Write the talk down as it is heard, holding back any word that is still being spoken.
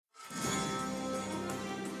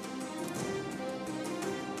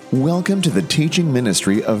Welcome to the teaching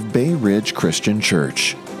ministry of Bay Ridge Christian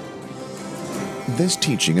Church. This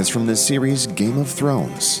teaching is from the series Game of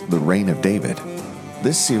Thrones, The Reign of David.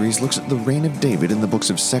 This series looks at the reign of David in the books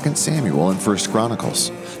of 2 Samuel and 1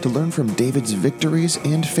 Chronicles to learn from David's victories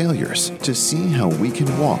and failures to see how we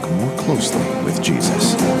can walk more closely with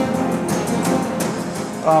Jesus.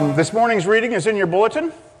 This morning's reading is in your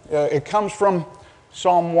bulletin. It comes from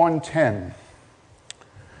Psalm 110.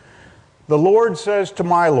 The Lord says to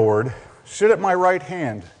my Lord, sit at my right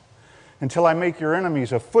hand until I make your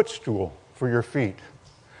enemies a footstool for your feet.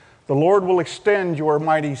 The Lord will extend your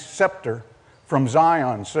mighty scepter from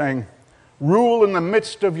Zion, saying, rule in the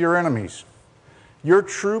midst of your enemies. Your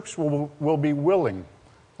troops will be willing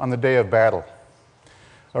on the day of battle.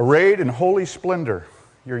 Arrayed in holy splendor,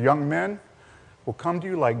 your young men will come to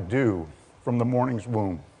you like dew from the morning's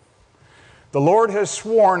womb. The Lord has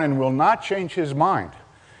sworn and will not change his mind.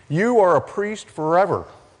 You are a priest forever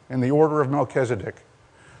in the order of Melchizedek.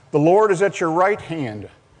 The Lord is at your right hand.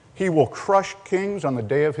 He will crush kings on the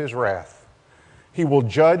day of his wrath. He will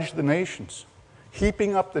judge the nations,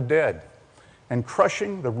 heaping up the dead and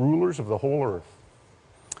crushing the rulers of the whole earth.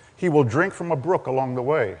 He will drink from a brook along the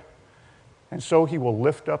way, and so he will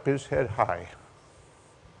lift up his head high.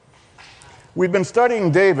 We've been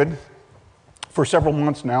studying David for several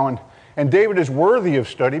months now, and David is worthy of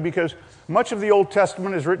study because much of the Old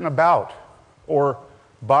Testament is written about or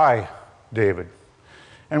by David.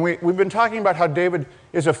 And we've been talking about how David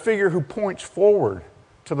is a figure who points forward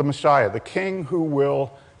to the Messiah, the king who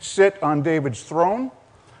will sit on David's throne,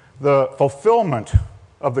 the fulfillment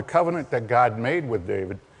of the covenant that God made with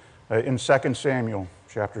David in 2 Samuel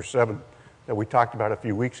chapter 7 that we talked about a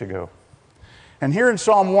few weeks ago. And here in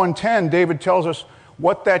Psalm 110, David tells us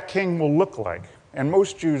what that king will look like. And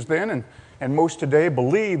most Jews then and most today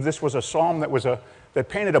believe this was a psalm that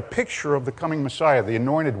painted a picture of the coming Messiah, the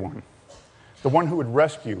anointed one, the one who would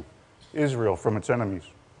rescue Israel from its enemies.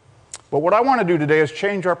 But what I want to do today is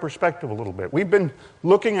change our perspective a little bit. We've been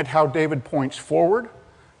looking at how David points forward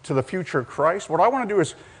to the future of Christ. What I want to do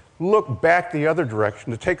is look back the other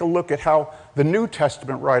direction, to take a look at how the New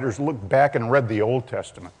Testament writers looked back and read the Old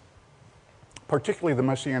Testament, particularly the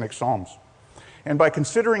Messianic Psalms. And by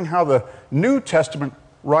considering how the New Testament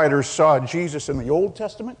writers saw Jesus in the Old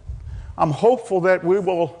Testament, I'm hopeful that we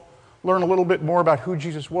will learn a little bit more about who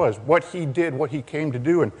Jesus was, what he did, what he came to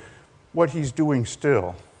do, and what he's doing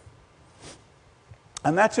still.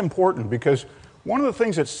 And that's important because one of the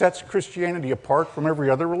things that sets Christianity apart from every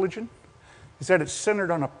other religion is that it's centered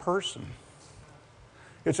on a person.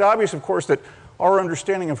 It's obvious, of course, that our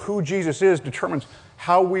understanding of who Jesus is determines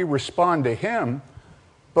how we respond to him,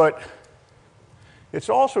 but it's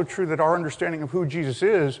also true that our understanding of who Jesus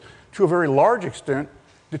is, to a very large extent,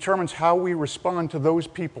 determines how we respond to those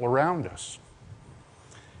people around us.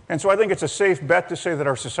 And so I think it's a safe bet to say that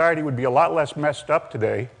our society would be a lot less messed up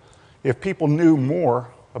today if people knew more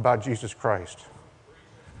about Jesus Christ.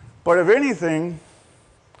 But if anything,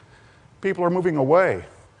 people are moving away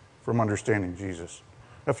from understanding Jesus.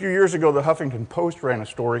 A few years ago, the Huffington Post ran a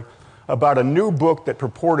story about a new book that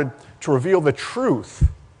purported to reveal the truth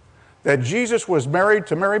that Jesus was married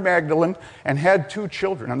to Mary Magdalene and had 2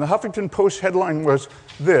 children. And the Huffington Post headline was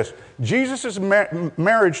this: Jesus'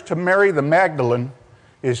 marriage to Mary the Magdalene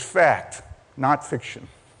is fact, not fiction.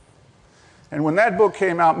 And when that book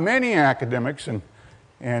came out, many academics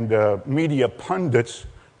and media pundits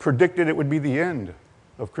predicted it would be the end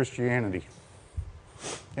of Christianity.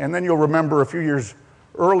 And then you'll remember a few years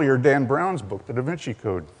earlier, Dan Brown's book, The Da Vinci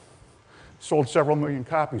Code, sold several million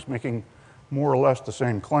copies, making more or less the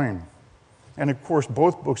same claim. And of course,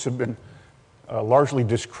 both books have been largely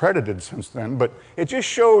discredited since then, but it just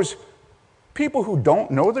shows people who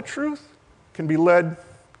don't know the truth can be led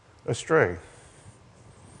astray.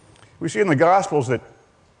 We see in the Gospels that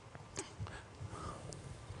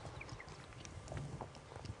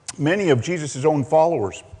many of Jesus' own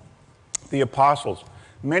followers, the apostles,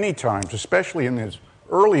 many times, especially in his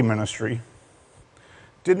early ministry,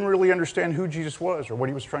 didn't really understand who Jesus was or what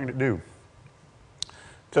he was trying to do.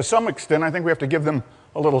 To some extent, I think we have to give them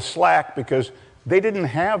a little slack because they didn't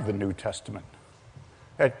have the New Testament.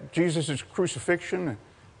 At Jesus' crucifixion,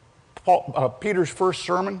 Peter's first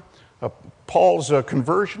sermon, Paul's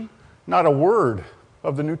conversion, not a word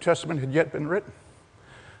of the New Testament had yet been written.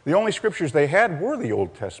 The only scriptures they had were the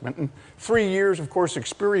Old Testament, and 3 years, of course,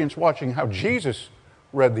 experience watching how Jesus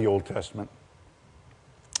read the Old Testament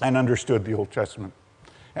and understood the Old Testament.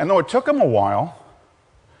 And though it took them a while,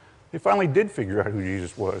 they finally did figure out who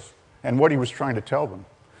Jesus was and what he was trying to tell them,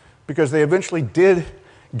 because they eventually did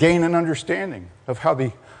gain an understanding of how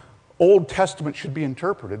the Old Testament should be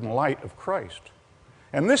interpreted in light of Christ.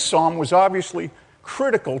 And this psalm was obviously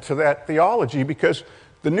critical to that theology because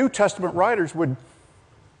the New Testament writers would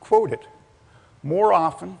quote it more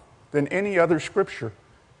often than any other scripture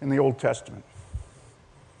in the Old Testament.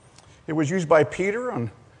 It was used by Peter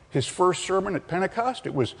on his first sermon at Pentecost.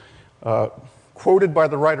 It was quoted by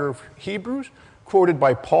the writer of Hebrews, quoted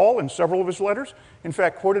by Paul in several of his letters, in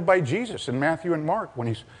fact, quoted by Jesus in Matthew and Mark when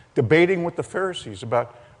he's debating with the Pharisees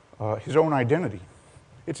about his own identity.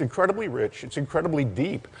 It's incredibly rich. It's incredibly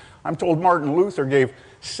deep. I'm told Martin Luther gave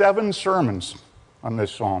 7 sermons on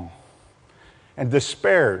this psalm and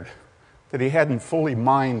despaired that he hadn't fully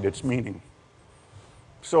mined its meaning.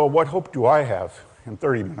 So what hope do I have in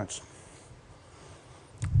 30 minutes?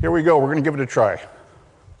 Here we go. We're going to give it a try.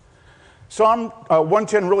 Psalm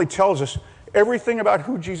 110 really tells us everything about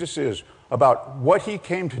who Jesus is, about what he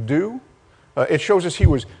came to do. It shows us he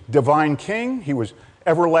was divine king, he was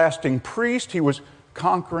everlasting priest, he was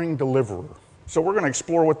conquering deliverer. So we're going to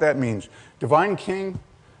explore what that means. Divine king,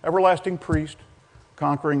 everlasting priest,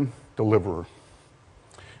 conquering deliverer.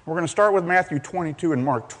 We're going to start with Matthew 22 and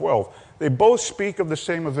Mark 12. They both speak of the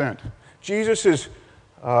same event. Jesus is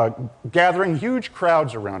gathering huge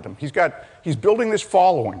crowds around him. He's building this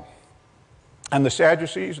following. And the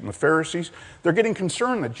Sadducees and the Pharisees, they're getting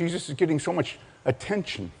concerned that Jesus is getting so much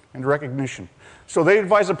attention and recognition. So they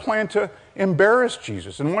devise a plan to embarrass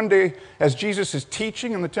Jesus. And one day, as Jesus is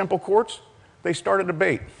teaching in the temple courts, they start a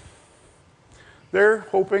debate. They're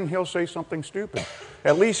hoping he'll say something stupid,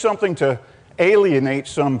 at least something to alienate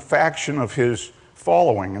some faction of his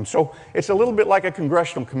following. And so it's a little bit like a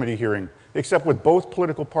congressional committee hearing, except with both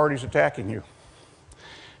political parties attacking you.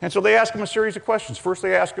 And so they ask him a series of questions. First,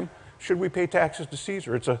 they ask him, should we pay taxes to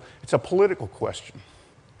Caesar? It's a political question.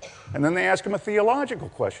 And then they ask him a theological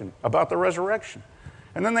question about the resurrection.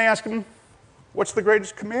 And then they ask him, what's the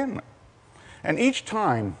greatest commandment? And each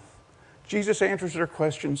time, Jesus answers their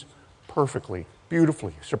questions perfectly,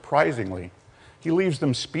 beautifully, surprisingly. He leaves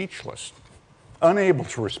them speechless, unable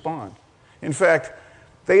to respond. In fact,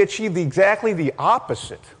 they achieve exactly the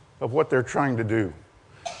opposite of what they're trying to do.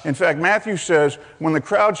 In fact, Matthew says, when the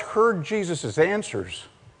crowds heard Jesus' answers,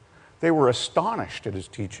 they were astonished at his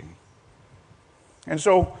teaching. And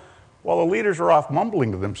so, while the leaders are off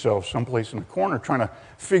mumbling to themselves someplace in a corner, trying to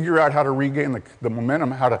figure out how to regain the momentum,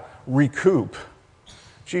 how to recoup,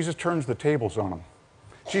 Jesus turns the tables on them.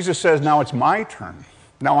 Jesus says, now it's my turn.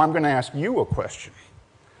 Now I'm going to ask you a question.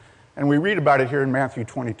 And we read about it here in Matthew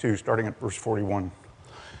 22, starting at verse 41.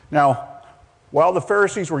 Now, while the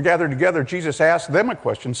Pharisees were gathered together, Jesus asked them a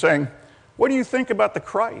question, saying, what do you think about the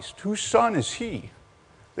Christ? Whose son is he?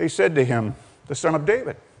 They said to him, the son of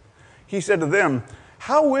David. He said to them,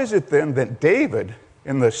 how is it then that David,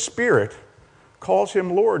 in the Spirit, calls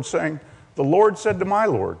him Lord, saying, the Lord said to my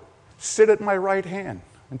Lord, sit at my right hand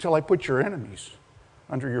until I put your enemies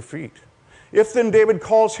under your feet. If then David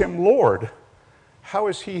calls him Lord, how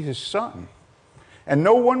is he his son? And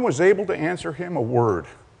no one was able to answer him a word,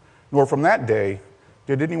 nor from that day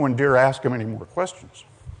did anyone dare ask him any more questions.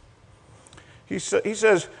 He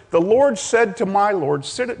says, the Lord said to my Lord,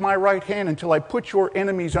 sit at my right hand until I put your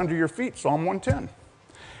enemies under your feet, Psalm 110.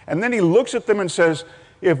 And then he looks at them and says,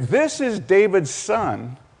 if this is David's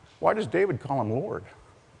son, why does David call him Lord?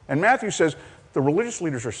 And Matthew says, the religious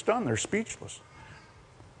leaders are stunned, they're speechless.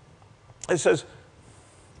 It says,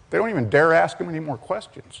 they don't even dare ask him any more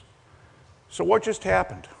questions. So what just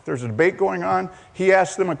happened? There's a debate going on. He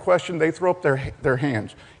asks them a question, they throw up their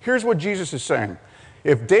hands. Here's what Jesus is saying.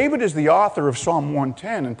 If David is the author of Psalm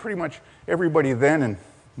 110, and pretty much everybody then, and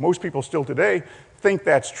most people still today, think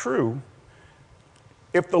that's true,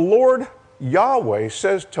 if the Lord Yahweh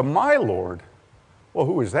says to my Lord, well,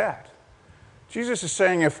 who is that? Jesus is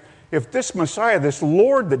saying if this Messiah, this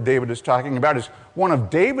Lord that David is talking about, is one of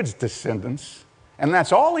David's descendants, and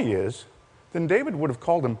that's all he is, then David would have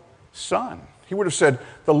called him son. He would have said,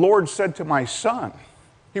 the Lord said to my son.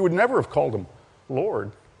 He would never have called him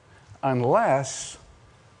Lord unless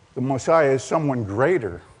the Messiah is someone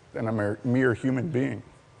greater than a mere human being.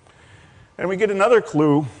 And we get another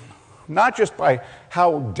clue, not just by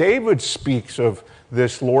how David speaks of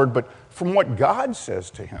this Lord, but from what God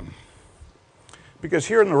says to him. Because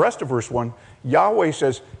here in the rest of verse 1, Yahweh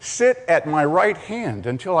says, sit at my right hand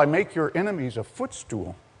until I make your enemies a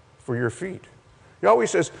footstool for your feet. Yahweh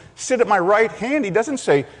says, sit at my right hand. He doesn't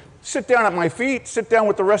say, sit down at my feet, sit down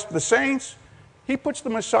with the rest of the saints. He puts the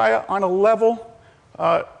Messiah on a level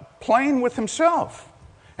plane with himself.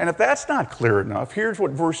 And if that's not clear enough, here's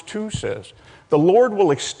what verse 2 says. The Lord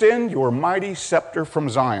will extend your mighty scepter from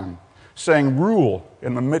Zion, saying, rule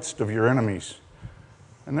in the midst of your enemies.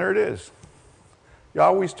 And there it is.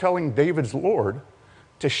 Yahweh's telling David's Lord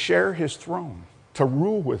to share his throne, to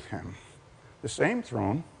rule with him. The same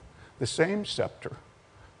throne, the same scepter,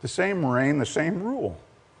 the same reign, the same rule.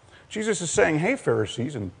 Jesus is saying, hey,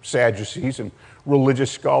 Pharisees and Sadducees and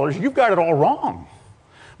religious scholars, you've got it all wrong.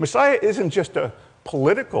 Messiah isn't just a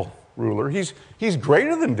political ruler. He's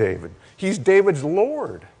greater than David. He's David's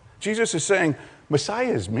Lord. Jesus is saying, Messiah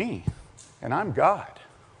is me, and I'm God.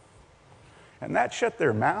 And that shut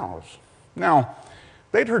their mouths. Now,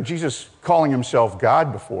 they'd heard Jesus calling himself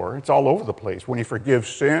God before. It's all over the place. When he forgives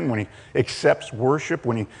sin, when he accepts worship,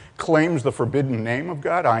 when he claims the forbidden name of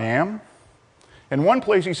God, I am. In one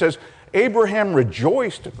place he says, Abraham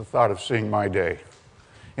rejoiced at the thought of seeing my day.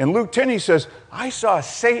 In Luke 10 he says, I saw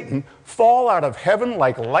Satan fall out of heaven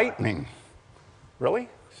like lightning. Really?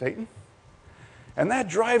 Satan? And that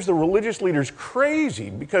drives the religious leaders crazy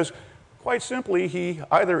because, quite simply, he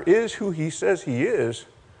either is who he says he is,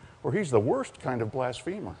 or he's the worst kind of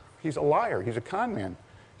blasphemer. He's a liar. He's a con man.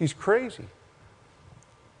 He's crazy.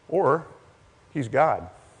 Or he's God.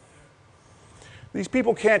 These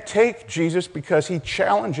people can't take Jesus because he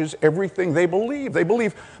challenges everything they believe. They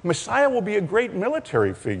believe Messiah will be a great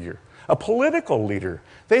military figure, a political leader.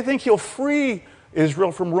 They think he'll free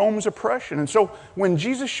Israel from Rome's oppression. And so when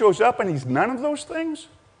Jesus shows up and he's none of those things,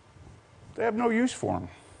 they have no use for him.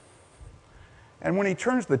 And when he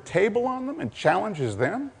turns the table on them and challenges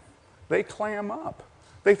them, they clam up.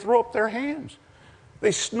 They throw up their hands.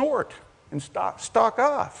 They snort and stalk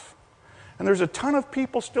off. And there's a ton of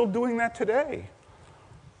people still doing that today.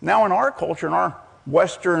 Now in our culture, in our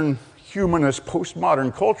Western humanist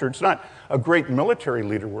postmodern culture, it's not a great military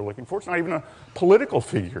leader we're looking for. It's not even a political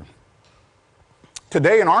figure.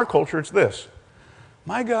 Today in our culture, it's this.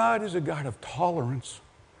 My God is a God of tolerance.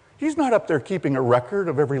 He's not up there keeping a record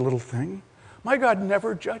of every little thing. My God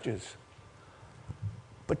never judges.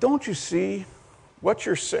 But don't you see what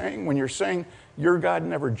you're saying when you're saying your God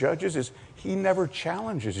never judges is he never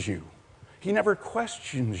challenges you. He never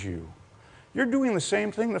questions you. You're doing the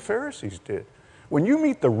same thing the Pharisees did. When you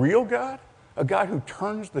meet the real God, a God who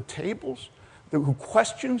turns the tables, who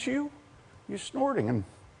questions you, you're snorting and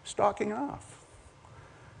stalking off.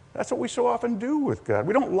 That's what we so often do with God.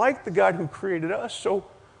 We don't like the God who created us, so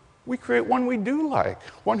we create one we do like,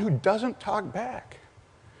 one who doesn't talk back.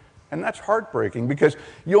 And that's heartbreaking because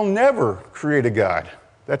you'll never create a God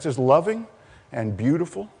that's as loving and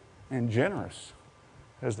beautiful and generous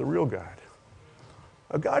as the real God.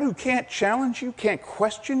 A God who can't challenge you, can't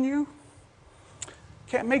question you,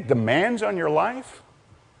 can't make demands on your life.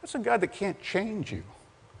 That's a God that can't change you.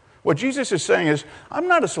 What Jesus is saying is, I'm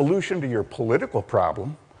not a solution to your political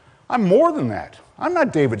problem. I'm more than that. I'm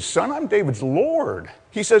not David's son, I'm David's Lord.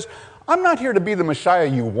 He says, I'm not here to be the Messiah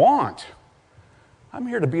you want. I'm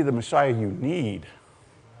here to be the Messiah you need.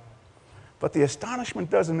 But the astonishment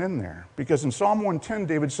doesn't end there, because in Psalm 110,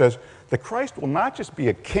 David says, the Christ will not just be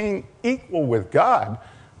a king equal with God.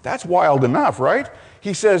 That's wild enough, right?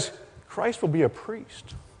 He says, Christ will be a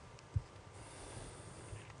priest.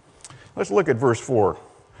 Let's look at verse 4.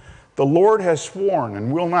 The Lord has sworn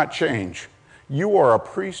and will not change. You are a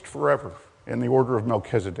priest forever in the order of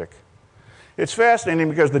Melchizedek. It's fascinating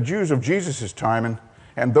because the Jews of Jesus' time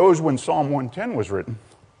and those when Psalm 110 was written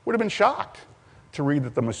would have been shocked to read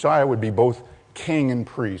that the Messiah would be both king and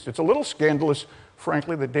priest. It's a little scandalous,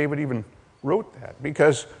 frankly, that David even wrote that,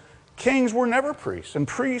 because kings were never priests and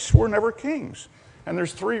priests were never kings. And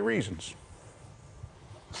there's three reasons.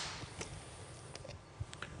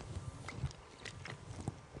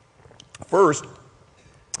 First,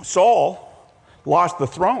 Saul lost the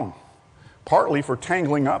throne, partly for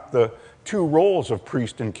tangling up the two roles of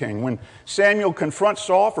priest and king. When Samuel confronts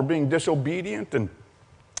Saul for being disobedient and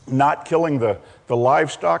not killing the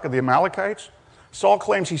livestock of the Amalekites, Saul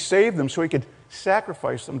claims he saved them so he could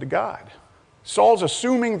sacrifice them to God. Saul's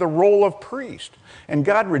assuming the role of priest, and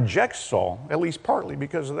God rejects Saul, at least partly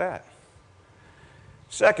because of that.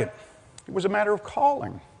 Second, it was a matter of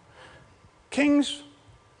calling. Kings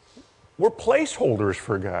were placeholders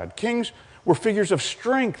for God. Kings were figures of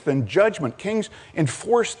strength and judgment. Kings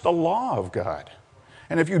enforced the law of God.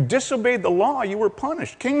 And if you disobeyed the law, you were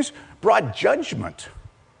punished. Kings brought judgment.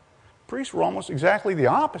 Priests were almost exactly the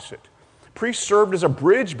opposite. Priests served as a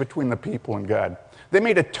bridge between the people and God. They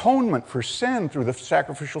made atonement for sin through the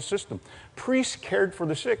sacrificial system. Priests cared for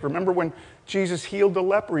the sick. Remember when Jesus healed the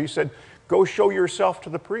leper, he said, go show yourself to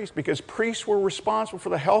the priest, because priests were responsible for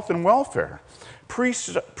the health and welfare.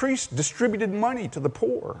 Priests distributed money to the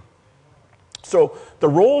poor. So the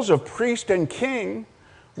roles of priest and king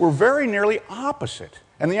were very nearly opposite.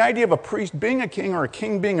 And the idea of a priest being a king or a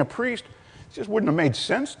king being a priest just wouldn't have made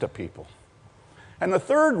sense to people. And the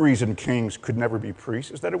third reason kings could never be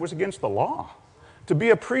priests is that it was against the law. To be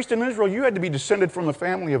a priest in Israel, you had to be descended from the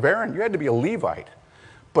family of Aaron. You had to be a Levite.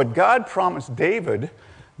 But God promised David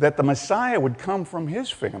that the Messiah would come from his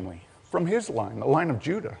family, from his line, the line of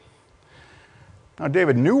Judah. Now,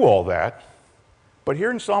 David knew all that, but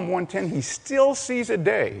here in Psalm 110, he still sees a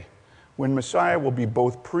day when Messiah will be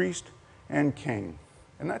both priest and king.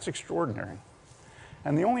 And that's extraordinary.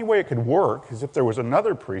 And the only way it could work is if there was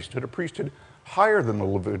another priesthood, a priesthood higher than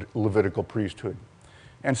the Levitical priesthood.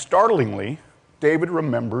 And startlingly, David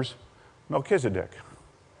remembers Melchizedek.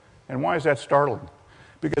 And why is that startling?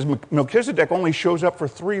 Because Melchizedek only shows up for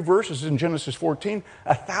 3 verses in Genesis 14,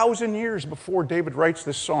 1,000 years before David writes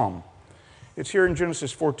this psalm. It's here in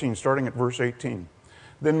Genesis 14, starting at verse 18.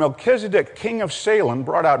 Then Melchizedek, king of Salem,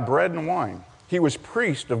 brought out bread and wine. He was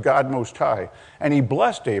priest of God Most High, and he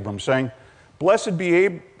blessed Abram, saying, Blessed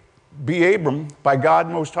be Abram by God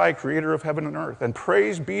Most High, creator of heaven and earth, and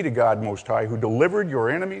praise be to God Most High, who delivered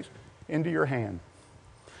your enemies into your hand.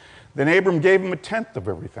 Then Abram gave him 1/10 of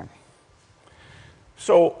everything.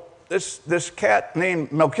 So this cat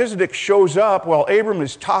named Melchizedek shows up while Abram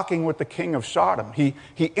is talking with the king of Sodom. He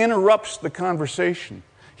interrupts the conversation.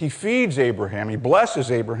 He feeds Abraham, he blesses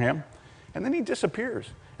Abraham, and then he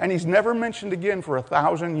disappears. And he's never mentioned again for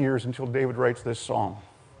 1,000 years until David writes this psalm.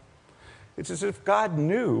 It's as if God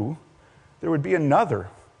knew there would be another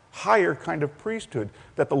higher kind of priesthood,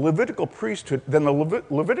 that the Levitical priesthood, than the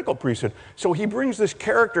Levitical priesthood. So he brings this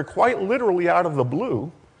character quite literally out of the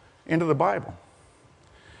blue into the Bible.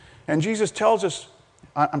 And Genesis tells us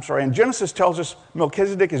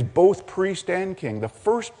Melchizedek is both priest and king. The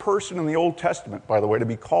first person in the Old Testament, by the way, to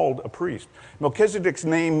be called a priest. Melchizedek's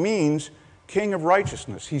name means king of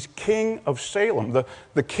righteousness. He's king of Salem,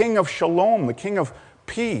 the king of shalom, the king of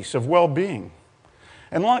peace, of well-being.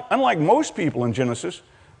 And unlike most people in Genesis,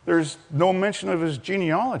 there's no mention of his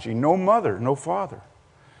genealogy, no mother, no father.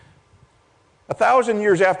 1,000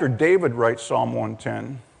 years after David writes Psalm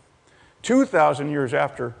 110, 2,000 years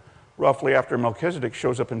roughly after Melchizedek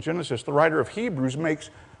shows up in Genesis, the writer of Hebrews makes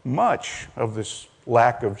much of this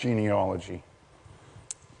lack of genealogy.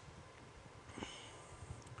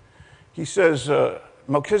 He says,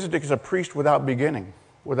 Melchizedek is a priest without beginning,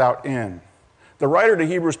 without end. The writer to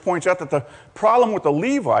Hebrews points out that the problem with the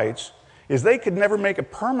Levites is they could never make a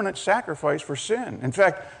permanent sacrifice for sin. In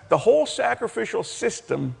fact, the whole sacrificial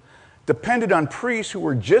system depended on priests who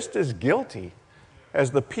were just as guilty as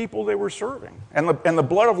the people they were serving. And the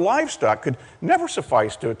blood of livestock could never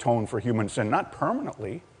suffice to atone for human sin, not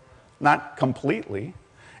permanently, not completely.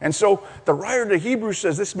 And so the writer to Hebrews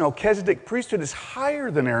says this Melchizedek priesthood is higher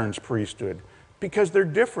than Aaron's priesthood because they're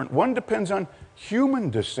different. One depends on human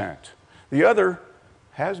descent. The other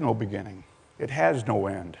has no beginning. It has no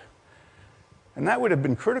end. And that would have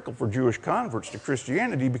been critical for Jewish converts to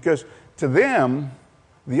Christianity because to them,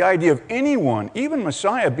 the idea of anyone, even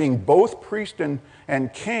Messiah, being both priest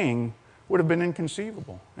and king would have been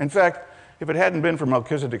inconceivable. In fact, if it hadn't been for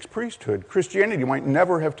Melchizedek's priesthood, Christianity might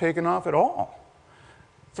never have taken off at all.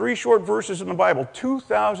 3 short verses in the Bible,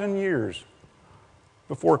 2,000 years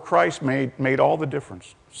before Christ made all the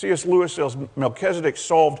difference. C.S. Lewis says Melchizedek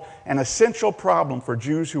solved an essential problem for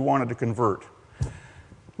Jews who wanted to convert.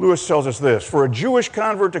 Lewis tells us this, for a Jewish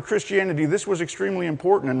convert to Christianity, this was extremely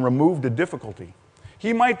important and removed a difficulty.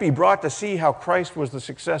 He might be brought to see how Christ was the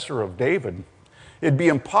successor of David. It'd be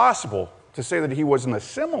impossible to say that he was, in a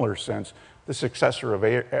similar sense, the successor of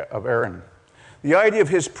Aaron. The idea of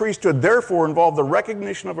his priesthood, therefore, involved the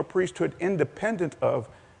recognition of a priesthood independent of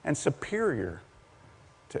and superior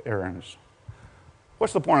to Aaron's.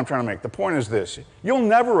 What's the point I'm trying to make? The point is this. You'll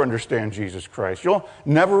never understand Jesus Christ. You'll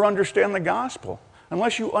never understand the gospel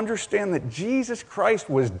unless you understand that Jesus Christ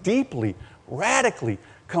was deeply, radically,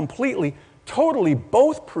 completely, totally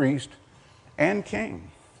both priest and king.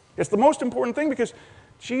 It's the most important thing because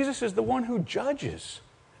Jesus is the one who judges,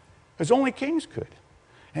 as only kings could.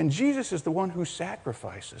 And Jesus is the one who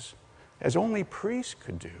sacrifices, as only priests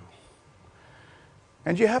could do.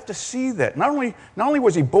 And you have to see that. Not only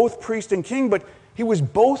was he both priest and king, but he was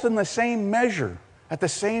both in the same measure at the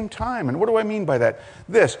same time. And what do I mean by that?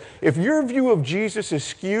 This, if your view of Jesus is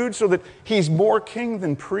skewed so that he's more king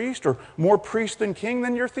than priest or more priest than king,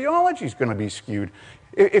 then your theology is going to be skewed.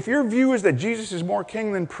 If your view is that Jesus is more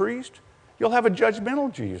king than priest, you'll have a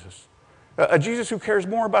judgmental Jesus, a Jesus who cares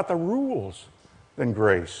more about the rules than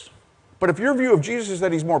grace. But if your view of Jesus is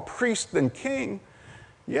that he's more priest than king,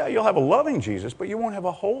 yeah, you'll have a loving Jesus, but you won't have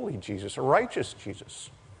a holy Jesus, a righteous Jesus.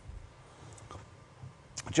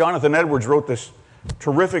 Jonathan Edwards wrote this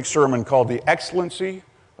terrific sermon called The Excellency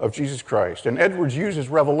of Jesus Christ. And Edwards uses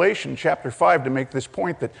Revelation chapter 5 to make this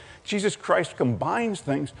point that Jesus Christ combines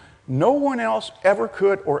things no one else ever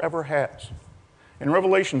could or ever has. In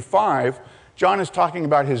Revelation 5, John is talking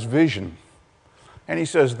about his vision, and he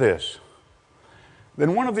says this,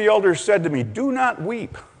 "Then one of the elders said to me, 'Do not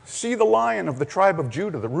weep. See, the Lion of the tribe of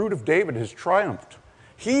Judah, the Root of David, has triumphed.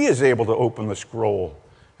 He is able to open the scroll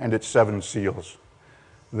and its 7 seals.'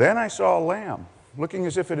 Then I saw a lamb, looking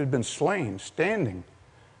as if it had been slain, standing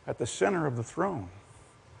at the center of the throne."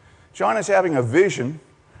 John is having a vision.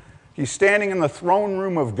 He's standing in the throne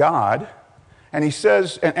room of God, and he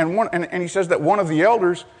says, he says that one of the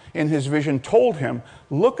elders in his vision told him,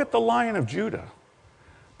 "Look at the Lion of Judah."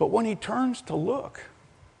 But when he turns to look,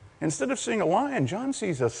 instead of seeing a lion, John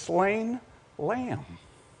sees a slain lamb.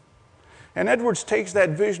 And Edwards takes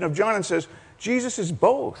that vision of John and says, Jesus is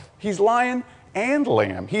both. He's lion and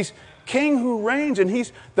lamb. He's king who reigns, and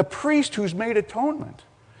he's the priest who's made atonement.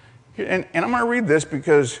 And I'm going to read this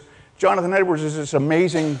because Jonathan Edwards is this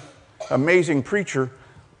amazing preacher.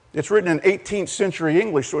 It's written in 18th century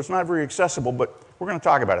English, so it's not very accessible, but we're going to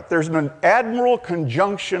talk about it. There's an admirable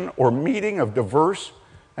conjunction or meeting of diverse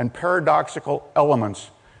and paradoxical elements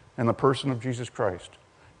in the person of Jesus Christ.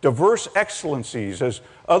 Diverse excellencies, as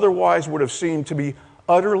otherwise would have seemed to be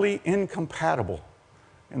utterly incompatible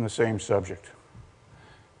in the same subject.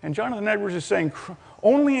 And Jonathan Edwards is saying,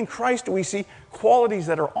 only in Christ do we see qualities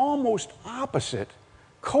that are almost opposite,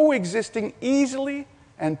 coexisting easily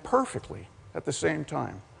and perfectly at the same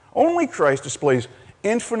time. Only Christ displays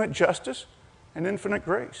infinite justice and infinite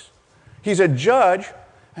grace. He's a judge,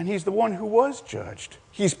 and he's the one who was judged.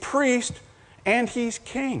 He's priest, and he's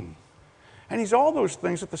king. And he's all those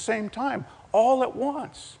things at the same time, all at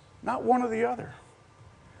once, not one or the other.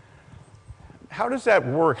 How does that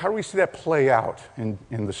work? How do we see that play out in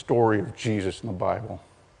the story of Jesus in the Bible?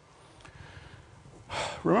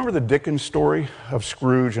 Remember the Dickens story of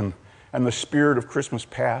Scrooge and the spirit of Christmas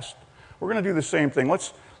past? We're going to do the same thing.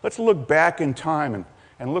 Let's look back in time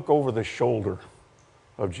and look over the shoulder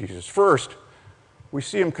of Jesus. First, we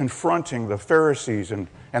see him confronting the Pharisees and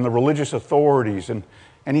the religious authorities, and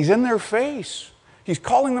he's in their face. He's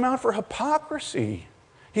calling them out for hypocrisy.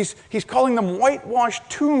 He's calling them whitewashed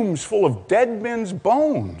tombs full of dead men's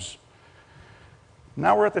bones.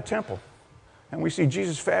 Now we're at the temple, and we see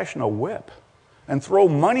Jesus fashion a whip and throw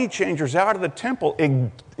money changers out of the temple,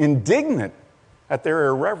 indignant at their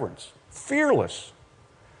irreverence, fearless.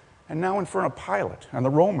 And now in front of Pilate and the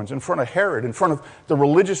Romans, in front of Herod, in front of the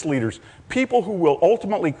religious leaders, people who will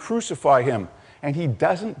ultimately crucify him, and he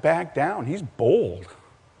doesn't back down. He's bold.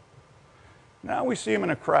 Now we see him in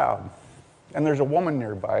a crowd, and there's a woman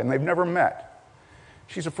nearby, and they've never met.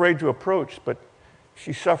 She's afraid to approach, but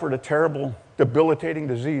she suffered a terrible, debilitating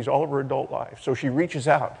disease all of her adult life. So she reaches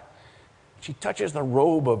out. She touches the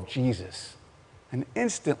robe of Jesus, and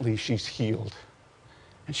instantly she's healed.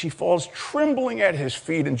 And she falls trembling at his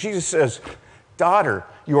feet, and Jesus says, "Daughter,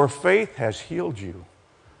 your faith has healed you.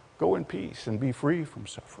 Go in peace and be free from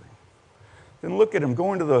suffering." Then look at him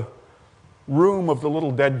go into the room of the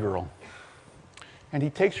little dead girl. And he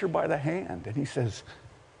takes her by the hand, and he says,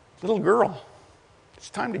 "Little girl, it's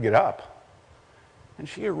time to get up." And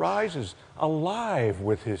she arises alive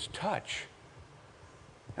with his touch.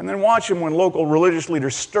 And then watch him when local religious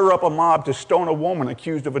leaders stir up a mob to stone a woman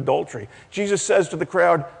accused of adultery. Jesus says to the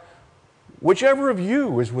crowd, "Whichever of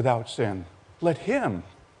you is without sin, let him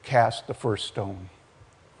cast the first stone."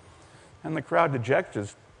 And the crowd, dejected,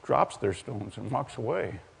 drops their stones and walks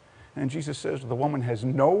away. And Jesus says to the woman, "Has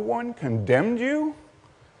no one condemned you?"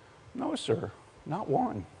 "No, sir, not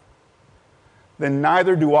one." "Then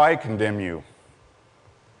neither do I condemn you,"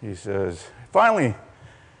 he says. Finally,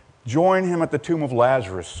 join him at the tomb of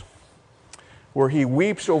Lazarus, where he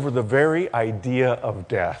weeps over the very idea of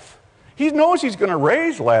death. He knows he's going to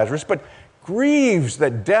raise Lazarus, but grieves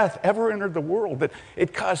that death ever entered the world, that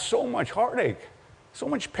it caused so much heartache, so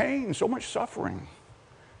much pain, so much suffering.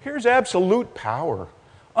 Here's absolute power,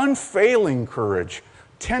 unfailing courage,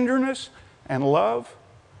 tenderness, and love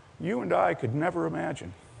you and I could never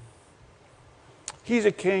imagine. He's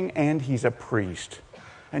a king and he's a priest.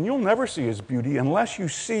 And you'll never see his beauty unless you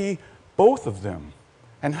see both of them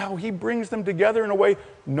and how he brings them together in a way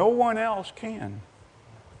no one else can.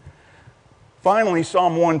 Finally,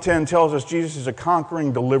 Psalm 110 tells us Jesus is a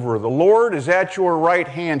conquering deliverer. The Lord is at your right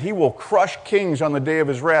hand. He will crush kings on the day of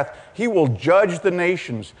his wrath. He will judge the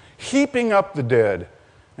nations, heaping up the dead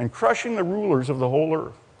and crushing the rulers of the whole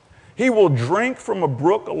earth. He will drink from a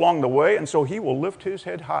brook along the way, and so he will lift his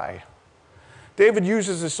head high. David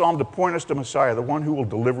uses this psalm to point us to Messiah, the one who will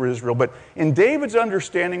deliver Israel. But in David's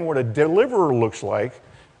understanding what a deliverer looks like,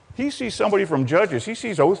 he sees somebody from Judges. He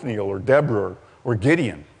sees Othniel or Deborah or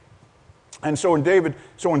Gideon. And so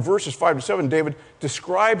in verses 5 to 7, David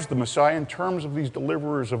describes the Messiah in terms of these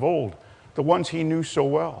deliverers of old. the ones he knew so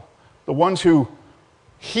well, the ones who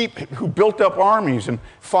built up armies and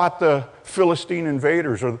fought the Philistine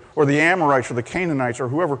invaders or the Amorites or the Canaanites or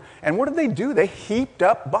whoever. And what did they do? They heaped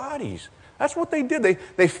up bodies. That's what they did.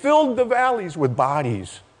 They filled the valleys with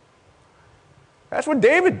bodies. That's what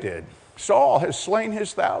David did. Saul has slain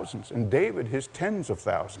his thousands, and David his tens of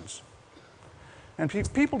thousands. And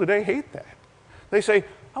people today hate that. They say,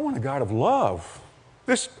 I want a God of love.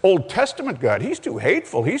 This Old Testament God, he's too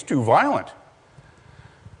hateful, he's too violent.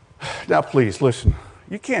 Now please, listen.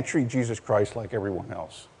 You can't treat Jesus Christ like everyone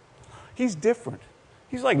else. He's different.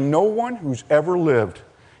 He's like no one who's ever lived.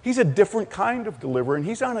 He's a different kind of deliverer, and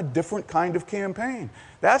he's on a different kind of campaign.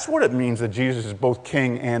 That's what it means that Jesus is both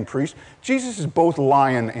king and priest. Jesus is both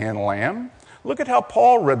lion and lamb. Look at how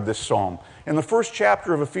Paul read this psalm. In the first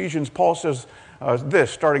chapter of Ephesians, Paul says this,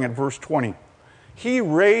 starting at verse 20. He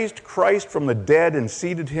raised Christ from the dead and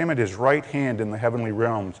seated him at his right hand in the heavenly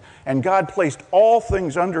realms. And God placed all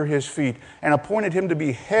things under his feet and appointed him to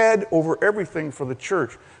be head over everything for the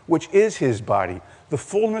church, which is his body, the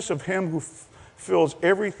fullness of him who fills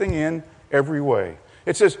everything in every way.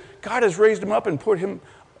 It says God has raised him up and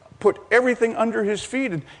put everything under his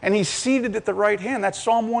feet, and he's seated at the right hand. That's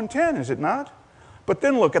Psalm 110, is it not? But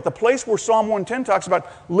then look at the place where Psalm 110 talks about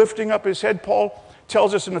lifting up his head. Paul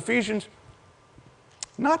tells us in Ephesians,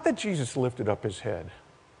 not that Jesus lifted up his head,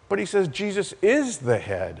 but he says Jesus is the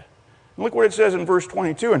head. And look what it says in verse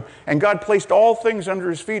 22. And God placed all things under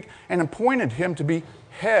his feet and appointed him to be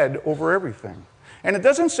head over everything. And it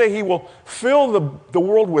doesn't say he will fill the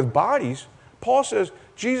world with bodies. Paul says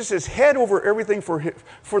Jesus is head over everything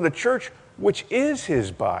for the church, which is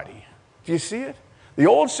his body. Do you see it? The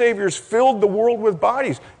old saviors filled the world with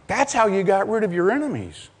bodies. That's how you got rid of your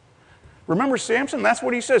enemies. Remember Samson? That's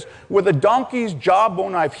what he says. With a donkey's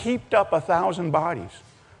jawbone, I've heaped up 1,000 bodies.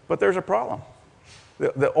 But there's a problem.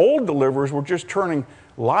 The old deliverers were just turning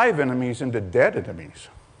live enemies into dead enemies.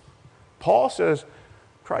 Paul says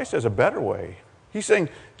Christ has a better way. He's saying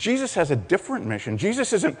Jesus has a different mission.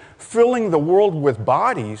 Jesus isn't filling the world with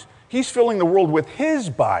bodies. He's filling the world with his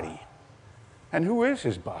body. And who is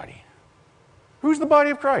his body? Who's the body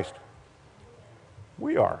of Christ?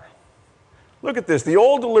 We are. Look at this. The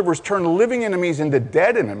old deliverers turned living enemies into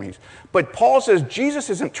dead enemies. But Paul says Jesus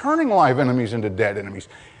isn't turning live enemies into dead enemies.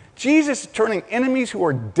 Jesus is turning enemies who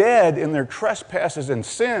are dead in their trespasses and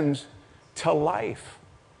sins to life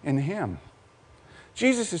in him.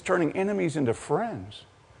 Jesus is turning enemies into friends,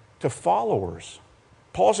 to followers.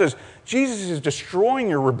 Paul says Jesus is destroying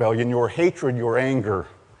your rebellion, your hatred, your anger,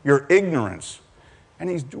 your ignorance. And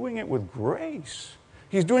he's doing it with grace.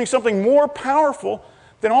 He's doing something more powerful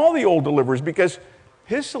than all the old deliverers, because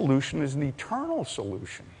his solution is an eternal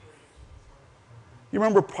solution. You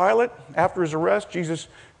remember Pilate, after his arrest, Jesus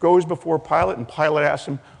goes before Pilate, and Pilate asks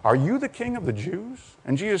him, "Are you the king of the Jews?"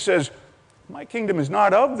 And Jesus says, "My kingdom is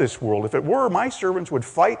not of this world. If it were, my servants would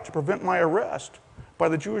fight to prevent my arrest by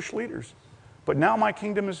the Jewish leaders. But now my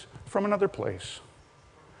kingdom is from another place."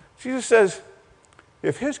 Jesus says,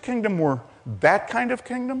 if his kingdom were that kind of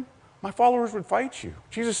kingdom, my followers would fight you.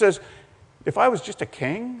 Jesus says, if I was just a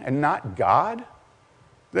king and not God,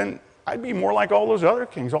 then I'd be more like all those other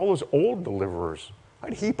kings, all those old deliverers.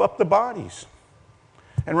 I'd heap up the bodies.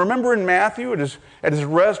 And remember in Matthew, at his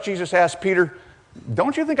arrest, Jesus asked Peter,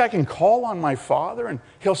 "Don't you think I can call on my Father and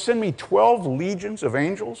he'll send me 12 legions of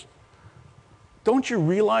angels? Don't you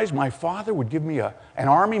realize my Father would give me an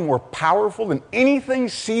army more powerful than anything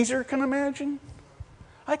Caesar can imagine?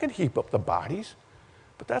 I could heap up the bodies,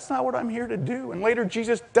 but that's not what I'm here to do." And later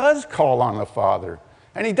Jesus does call on the Father.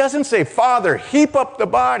 And he doesn't say, "Father, heap up the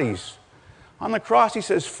bodies." On the cross he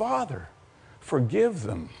says, "Father, forgive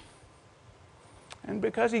them." And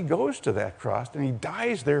because he goes to that cross and he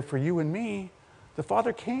dies there for you and me, the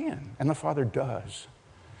Father can, and the Father does.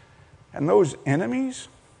 And those enemies,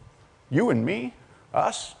 you and me,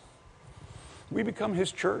 us, we become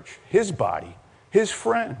his church, his body, his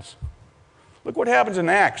friends. Look what happens in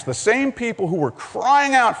Acts. The same people who were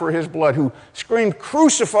crying out for his blood, who screamed,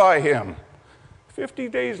 "Crucify him," 50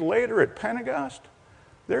 days later at Pentecost,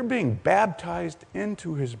 they're being baptized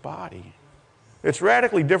into his body. It's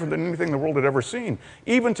radically different than anything the world had ever seen.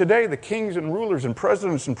 Even today, the kings and rulers and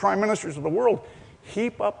presidents and prime ministers of the world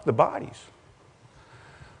heap up the bodies.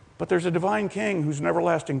 But there's a divine king who's an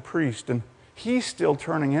everlasting priest, and he's still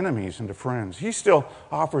turning enemies into friends. He still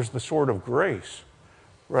offers the sword of grace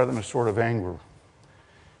rather than a sword of anger.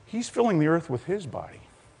 He's filling the earth with his body.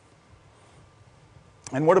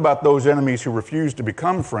 And what about those enemies who refuse to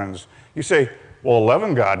become friends? You say, well, a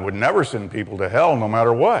loving God would never send people to hell no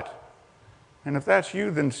matter what. And if that's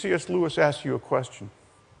you, then C.S. Lewis asks you a question.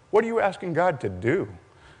 What are you asking God to do?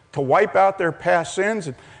 to wipe out their past sins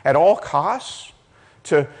at all costs,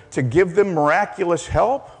 to give them miraculous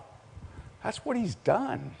help. That's what he's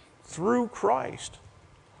done through Christ.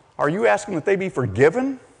 Are you asking that they be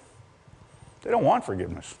forgiven? They don't want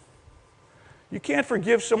forgiveness. You can't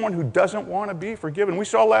forgive someone who doesn't want to be forgiven. We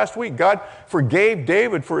saw last week, God forgave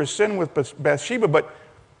David for his sin with Bathsheba, but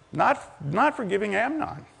not forgiving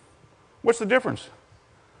Amnon. What's the difference?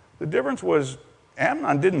 The difference was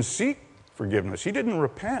Amnon didn't seek forgiveness. He didn't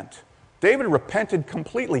repent. David repented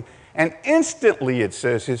completely, and instantly, it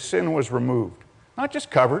says, his sin was removed. Not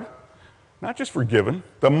just covered, not just forgiven.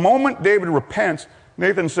 The moment David repents,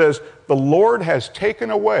 Nathan says, the Lord has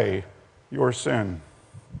taken away your sin.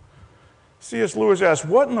 C.S. Lewis asks,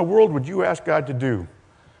 what in the world would you ask God to do?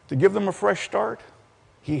 To give them a fresh start?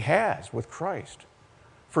 He has with Christ.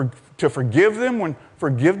 To forgive them when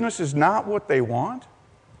forgiveness is not what they want?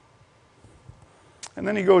 And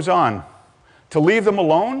then he goes on, to leave them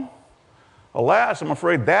alone? Alas, I'm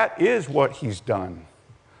afraid that is what he's done.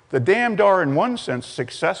 The damned are, in one sense,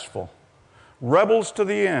 successful. Rebels to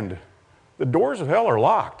the end. The doors of hell are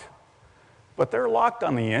locked, but they're locked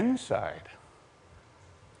on the inside.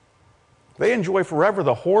 They enjoy forever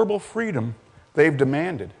the horrible freedom they've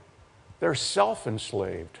demanded. They're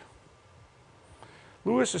self-enslaved.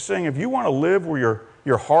 Lewis is saying if you want to live where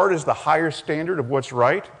your heart is the higher standard of what's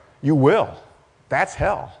right, you will. That's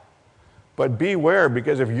hell. But beware,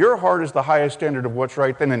 because if your heart is the highest standard of what's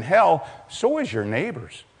right, then in hell, so is your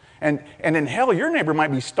neighbor's. And in hell, your neighbor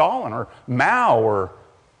might be Stalin or Mao or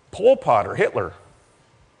Pol Pot or Hitler.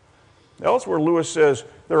 Elsewhere, Lewis says,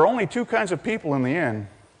 there are only two kinds of people in the end.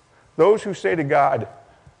 Those who say to God,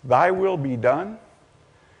 thy will be done,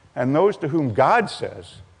 and those to whom God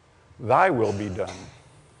says, thy will be done.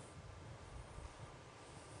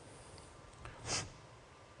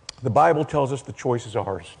 The Bible tells us the choice is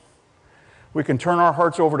ours. We can turn our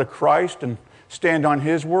hearts over to Christ and stand on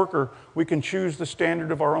his work, or we can choose the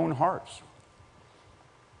standard of our own hearts.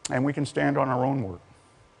 And we can stand on our own work.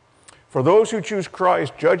 For those who choose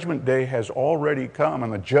Christ, Judgment Day has already come,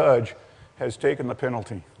 and the judge has taken the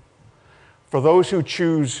penalty. For those who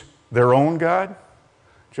choose their own God,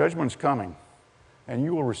 judgment's coming, and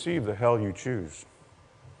you will receive the hell you choose.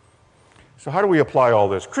 So how do we apply all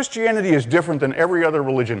this? Christianity is different than every other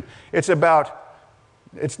religion. It's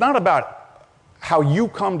not about how you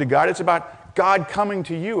come to God. It's about God coming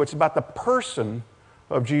to you. It's about the person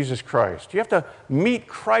of Jesus Christ. You have to meet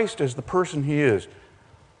Christ as the person he is.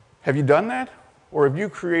 Have you done that? Or have you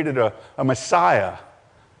created a Messiah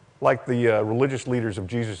like the religious leaders of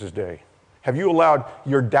Jesus' day? Have you allowed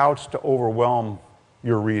your doubts to overwhelm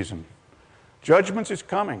your reason? Judgment is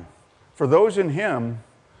coming. For those in him,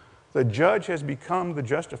 the judge has become the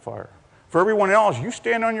justifier. For everyone else, you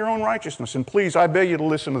stand on your own righteousness. And please, I beg you to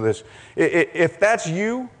listen to this. If that's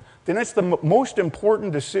you, then it's the most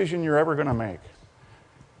important decision you're ever going to make.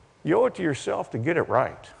 You owe it to yourself to get it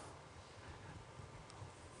right.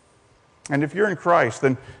 And if you're in Christ,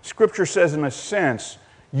 then Scripture says, in a sense,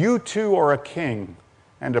 you too are a king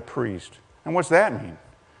and a priest. And what's that mean?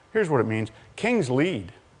 Here's what it means. Kings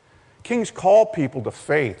lead. Kings call people to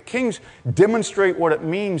faith. Kings demonstrate what it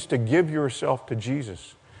means to give yourself to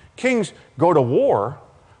Jesus. Kings go to war,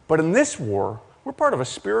 but in this war, we're part of a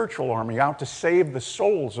spiritual army out to save the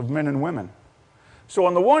souls of men and women. So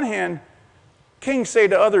on the one hand, kings say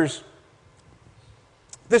to others,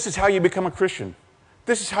 this is how you become a Christian.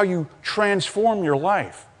 This is how you transform your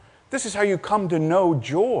life. This is how you come to know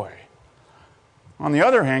joy. On the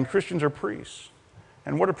other hand, Christians are priests.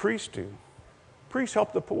 And what do priests do? Priests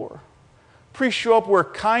help the poor. Priests show up where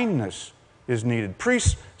kindness is needed.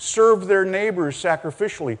 Priests serve their neighbors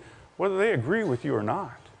sacrificially, whether they agree with you or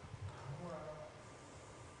not.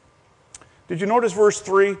 Did you notice verse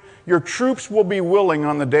 3? Your troops will be willing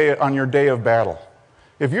on your day of battle.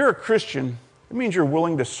 If you're a Christian, it means you're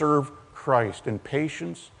willing to serve Christ in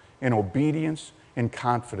patience, in obedience, in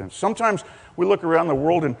confidence. Sometimes we look around the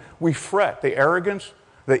world and we fret. The arrogance,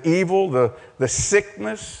 the evil, the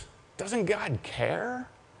sickness. Doesn't God care?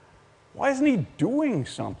 Why isn't he doing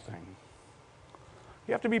something?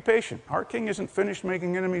 You have to be patient. Our King isn't finished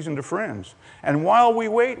making enemies into friends. And while we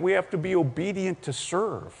wait, we have to be obedient to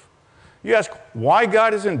serve. You ask why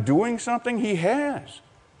God isn't doing something? He has.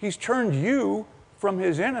 He's turned you from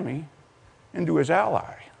his enemy into his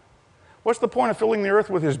ally. What's the point of filling the earth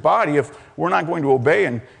with his body if we're not going to obey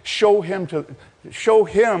and show him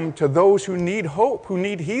to those who need hope, who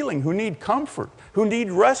need healing, who need comfort, who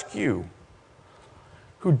need rescue,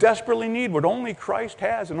 who desperately need what only Christ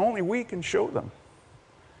has and only we can show them?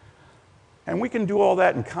 And we can do all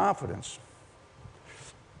that in confidence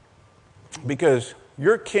because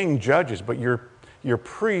your King judges, but your your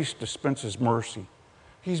priest dispenses mercy.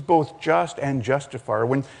 He's both just and justifier.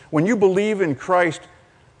 When you believe in Christ,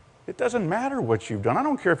 it doesn't matter what you've done. I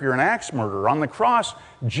don't care if you're an axe murderer. On the cross,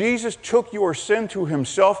 Jesus took your sin to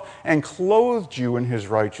himself and clothed you in his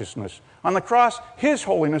righteousness. On the cross, his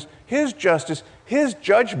holiness, his justice, his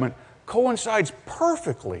judgment coincides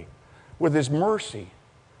perfectly with his mercy,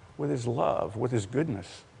 with his love, with his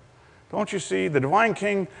goodness. Don't you see? The divine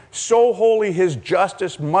King, so holy, his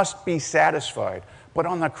justice must be satisfied. But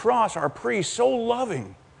on the cross, our priest, so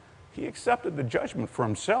loving, he accepted the judgment for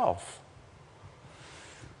himself.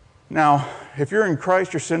 Now, if you're in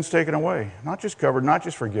Christ, your sin's taken away. Not just covered, not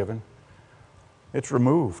just forgiven. It's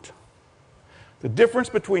removed. The difference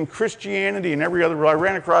between Christianity and every other, I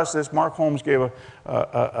ran across this. Mark Holmes gave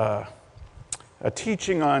a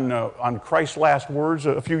teaching on Christ's last words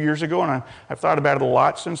a few years ago, and I've thought about it a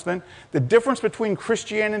lot since then. The difference between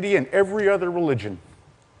Christianity and every other religion.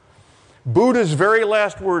 Buddha's very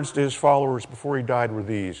last words to his followers before he died were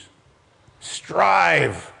these: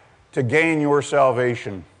 strive to gain your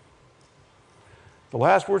salvation. The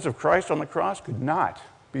last words of Christ on the cross could not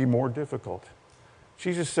be more difficult.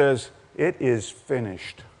 Jesus says, it is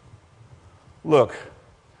finished. Look,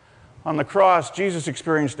 on the cross, Jesus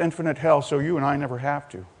experienced infinite hell so you and I never have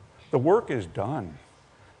to. The work is done.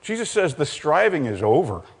 Jesus says the striving is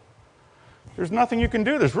over. There's nothing you can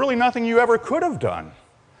do. There's really nothing you ever could have done.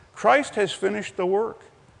 Christ has finished the work,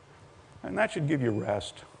 and that should give you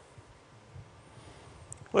rest.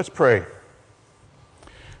 Let's pray.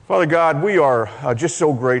 Father God, we are just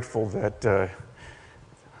so grateful that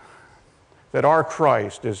our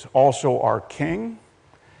Christ is also our King.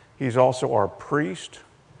 He's also our priest.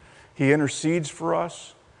 He intercedes for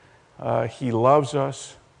us. He loves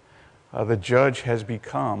us. The judge has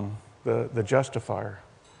become the justifier.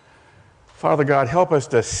 Father God, help us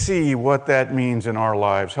to see what that means in our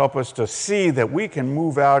lives. Help us to see that we can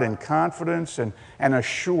move out in confidence and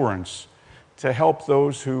assurance to help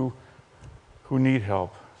those who need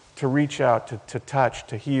help, to reach out, to touch,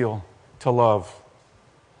 to heal, to love.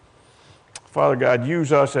 Father God,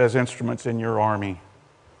 use us as instruments in your army,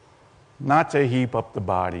 not to heap up the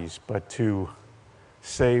bodies, but to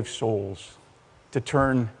save souls, to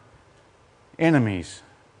turn enemies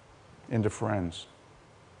into friends.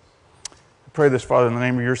 I pray this, Father, in the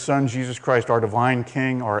name of your Son, Jesus Christ, our divine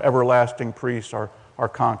King, our everlasting priest, our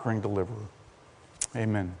conquering deliverer.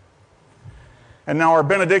 Amen. And now our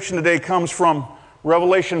benediction today comes from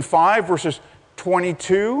Revelation 5, verses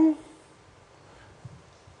 22.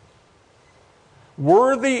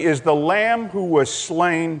 Worthy is the Lamb who was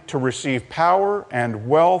slain to receive power and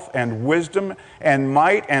wealth and wisdom and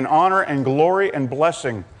might and honor and glory and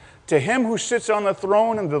blessing. To him who sits on the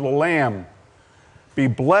throne and to the Lamb be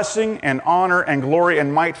blessing and honor and glory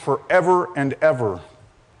and might forever and ever.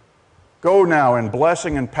 Go now in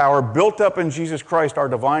blessing and power, built up in Jesus Christ, our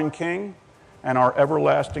divine King and our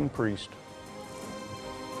everlasting priest.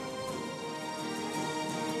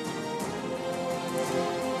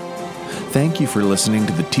 Thank you for listening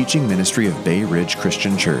to the teaching ministry of Bay Ridge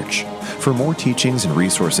Christian Church. For more teachings and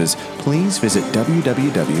resources, please visit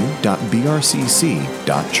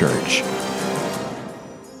www.brcc.church.